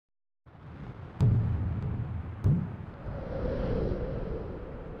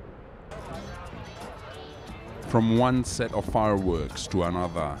From one set of fireworks to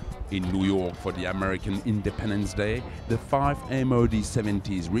another, in New York for the American Independence Day, the 5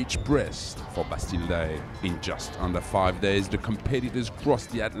 MOD-70s reached Brest for Bastille Day. In just under 5 days, the competitors crossed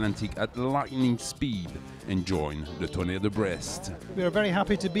the Atlantic at lightning speed and joined the Tournée de Brest. We are very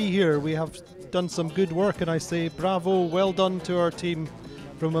happy to be here. We have done some good work, and I say bravo, well done to our team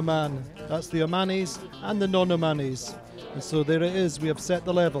from Oman. That's the Omanis and the non-Omanis. And so there it is, we have set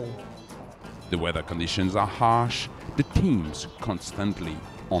the level. The weather conditions are harsh, the teams constantly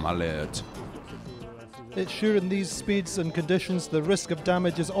on alert. It's sure in these speeds and conditions the risk of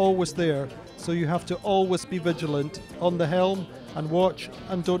damage is always there, so you have to always be vigilant on the helm and watch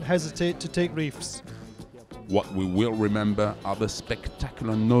and don't hesitate to take reefs. What we will remember are the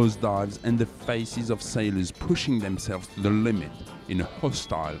spectacular nosedives and the faces of sailors pushing themselves to the limit in a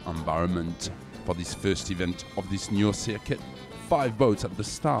hostile environment. For this first event of this new circuit, 5 boats at the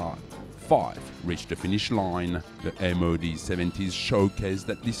start. 5 reached the finish line. The MOD-70s showcase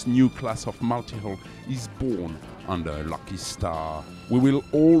that this new class of multi-hull is born under a lucky star. We will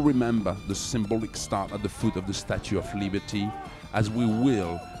all remember the symbolic start at the foot of the Statue of Liberty, as we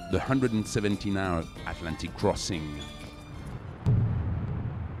will the 117-hour Atlantic crossing.